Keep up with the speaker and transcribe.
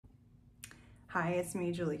Hi, it's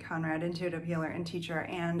me, Julie Conrad, intuitive healer and teacher,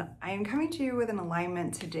 and I am coming to you with an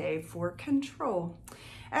alignment today for control.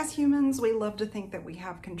 As humans, we love to think that we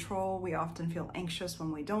have control. We often feel anxious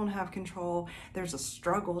when we don't have control. There's a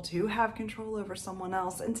struggle to have control over someone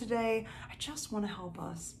else, and today I just want to help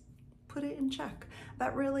us put it in check.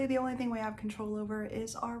 That really the only thing we have control over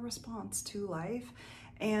is our response to life.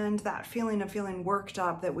 And that feeling of feeling worked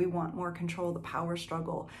up that we want more control, the power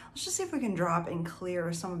struggle. Let's just see if we can drop and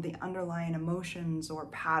clear some of the underlying emotions or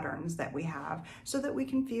patterns that we have so that we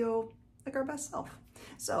can feel like our best self.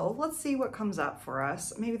 So let's see what comes up for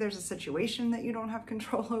us. Maybe there's a situation that you don't have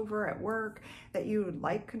control over at work that you would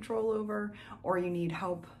like control over, or you need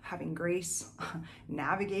help having grace,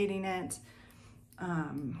 navigating it.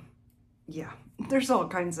 Yeah, there's all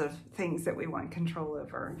kinds of things that we want control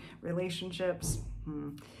over. Relationships,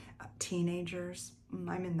 teenagers,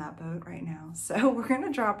 I'm in that boat right now. So we're going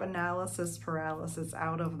to drop analysis paralysis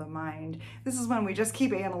out of the mind. This is when we just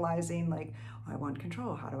keep analyzing, like, I want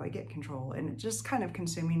control. How do I get control? And it's just kind of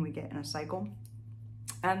consuming. We get in a cycle.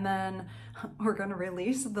 And then we're going to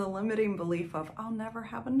release the limiting belief of, I'll never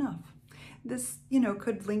have enough. This,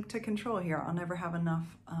 could link to control here. I'll never have enough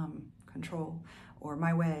control, or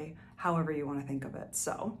my way, however you want to think of it.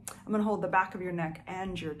 So I'm going to hold the back of your neck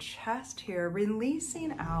and your chest here,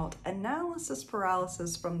 releasing out analysis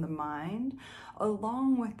paralysis from the mind,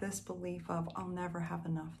 along with this belief of I'll never have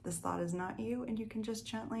enough. This thought is not you, and you can just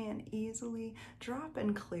gently and easily drop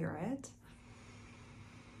and clear it.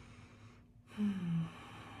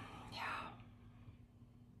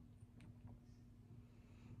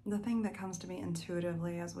 The thing that comes to me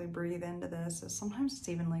intuitively as we breathe into this is sometimes it's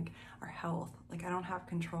even like our health. Like I don't have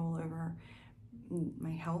control over my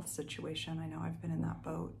health situation. I know I've been in that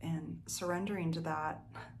boat, and surrendering to that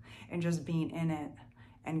and just being in it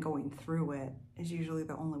and going through it is usually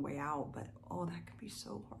the only way out. But oh, that can be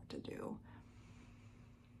so hard to do.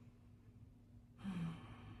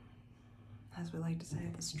 As we like to say,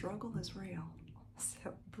 the struggle is real.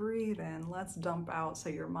 So breathe in, let's dump out so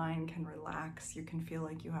your mind can relax. You can feel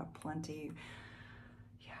like you have plenty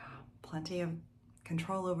of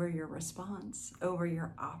control over your response, over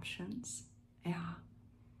your options. Yeah,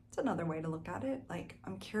 it's another way to look at it. Like,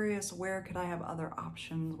 I'm curious, where could I have other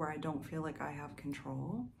options where I don't feel like I have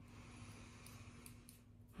control?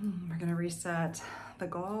 We're gonna reset the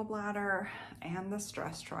gallbladder and the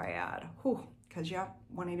stress triad. Because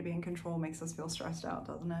wanting to be in control makes us feel stressed out,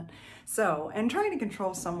 doesn't it? So, and trying to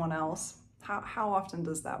control someone else, how often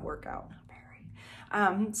does that work out? Not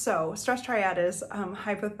very. So stress triad is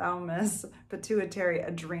hypothalamus, pituitary,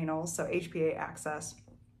 adrenals, so HPA axis.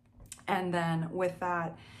 And then with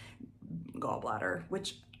that, gallbladder,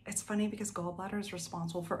 which it's funny because gallbladder is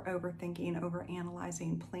responsible for overthinking,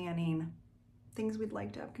 overanalyzing, planning, things we'd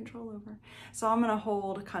like to have control over. So I'm going to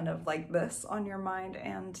hold kind of like this on your mind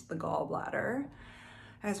and the gallbladder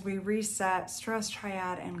as we reset stress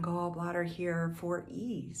triad and gallbladder here for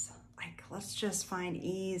ease. Like, let's just find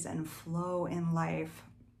ease and flow in life,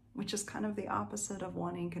 which is kind of the opposite of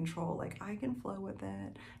wanting control. Like, I can flow with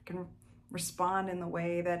it. I can respond in the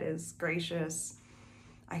way that is gracious.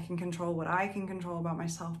 I can control what I can control about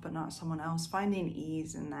myself, but not someone else. Finding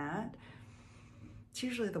ease in that. It's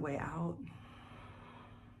usually the way out.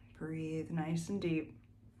 Breathe nice and deep.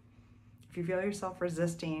 If you feel yourself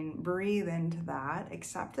resisting, breathe into that,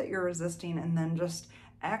 accept that you're resisting, and then just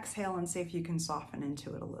exhale and see if you can soften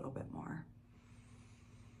into it a little bit more.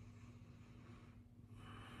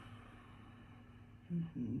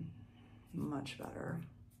 Much better.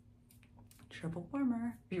 Triple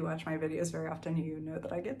warmer. If you watch my videos very often, you know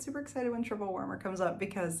that I get super excited when triple warmer comes up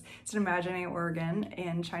because it's an imaginary organ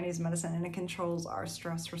in Chinese medicine, and it controls our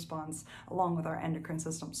stress response along with our endocrine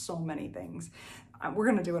system, so many things. We're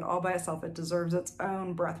gonna do it all by itself. It deserves its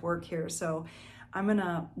own breath work here. So I'm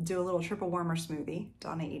gonna do a little triple warmer smoothie,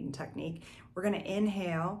 Donna Eden technique. We're gonna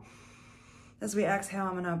inhale. As we exhale,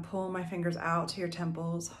 I'm gonna pull my fingers out to your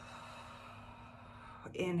temples.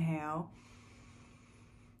 Inhale.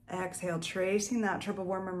 Exhale, tracing that triple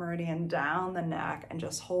warmer meridian down the neck, and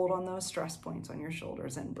just hold on those stress points on your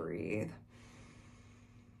shoulders and breathe.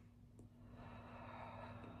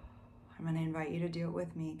 I'm going to invite you to do it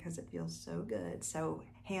with me because it feels so good. So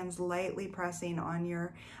hands lightly pressing on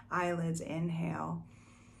your eyelids. Inhale.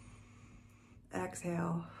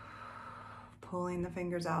 Exhale. Pulling the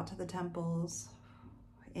fingers out to the temples.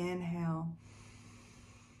 Inhale.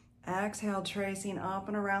 Exhale, tracing up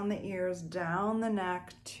and around the ears, down the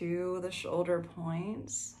neck to the shoulder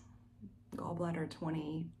points. Gallbladder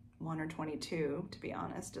 21 or 22, to be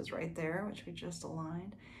honest, is right there, which we just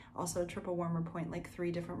aligned. Also, triple warmer point, like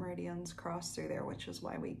 3 different meridians cross through there, which is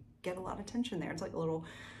why we get a lot of tension there. It's like a little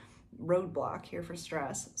roadblock here for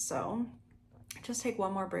stress. So just take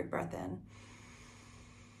one more big breath in.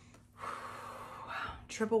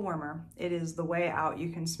 Triple warmer. It is the way out. You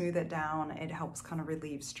can smooth it down. It helps kind of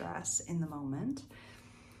relieve stress in the moment.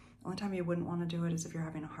 The only time you wouldn't want to do it is if you're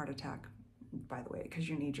having a heart attack, by the way, because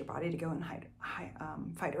you need your body to go in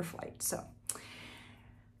fight or flight. So,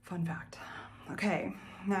 fun fact. Okay,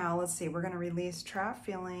 now let's see. We're going to release trapped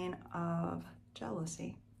feeling of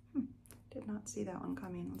jealousy. Did not see that one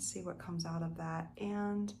coming. Let's see what comes out of that.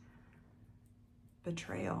 And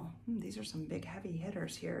betrayal. These are some big heavy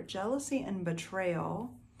hitters here. Jealousy and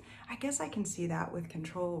betrayal. I guess I can see that with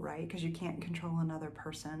control, right? Because you can't control another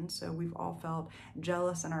person. So we've all felt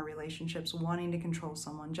jealous in our relationships, wanting to control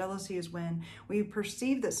someone. Jealousy is when we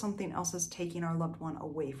perceive that something else is taking our loved one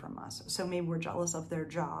away from us. So maybe we're jealous of their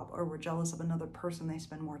job, or we're jealous of another person they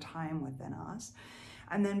spend more time with than us.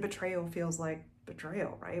 And then betrayal feels like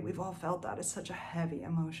betrayal, right? We've all felt that. It's such a heavy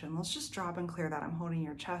emotion. Let's just drop and clear that. I'm holding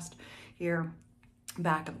your chest here,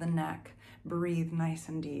 back of the neck. Breathe nice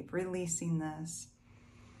and deep, releasing this.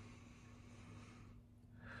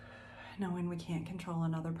 Knowing we can't control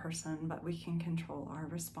another person, but we can control our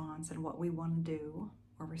response and what we want to do.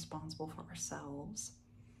 We're responsible for ourselves.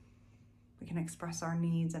 We can express our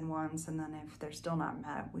needs and wants, and then if they're still not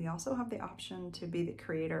met, we also have the option to be the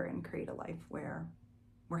creator and create a life where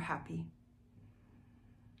we're happy.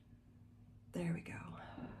 There we go.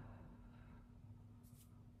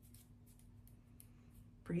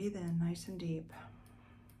 Breathe in nice and deep.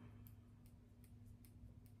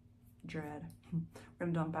 Dread. We're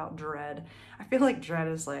gonna dump out dread. I feel like dread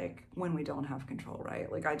is like when we don't have control,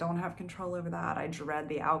 right? Like I don't have control over that. I dread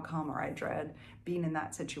the outcome, or I dread being in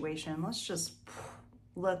that situation. Let's just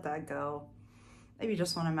let that go. Maybe you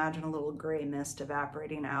just want to imagine a little gray mist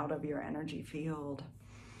evaporating out of your energy field.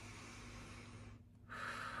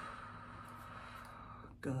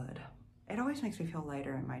 Good. It always makes me feel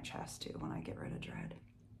lighter in my chest too when I get rid of dread.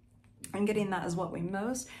 And getting that is what we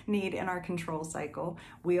most need in our control cycle.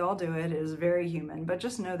 We all do it. It is very human, but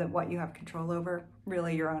just know that what you have control over,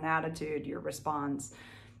 really your own attitude, your response,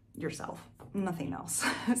 yourself, nothing else.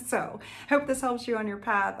 So I hope this helps you on your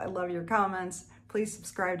path. I love your comments. Please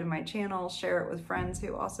subscribe to my channel, share it with friends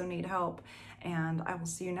who also need help, and I will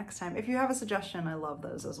see you next time. If you have a suggestion, I love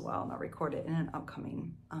those as well, and I'll record it in an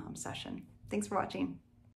upcoming session. Thanks for watching.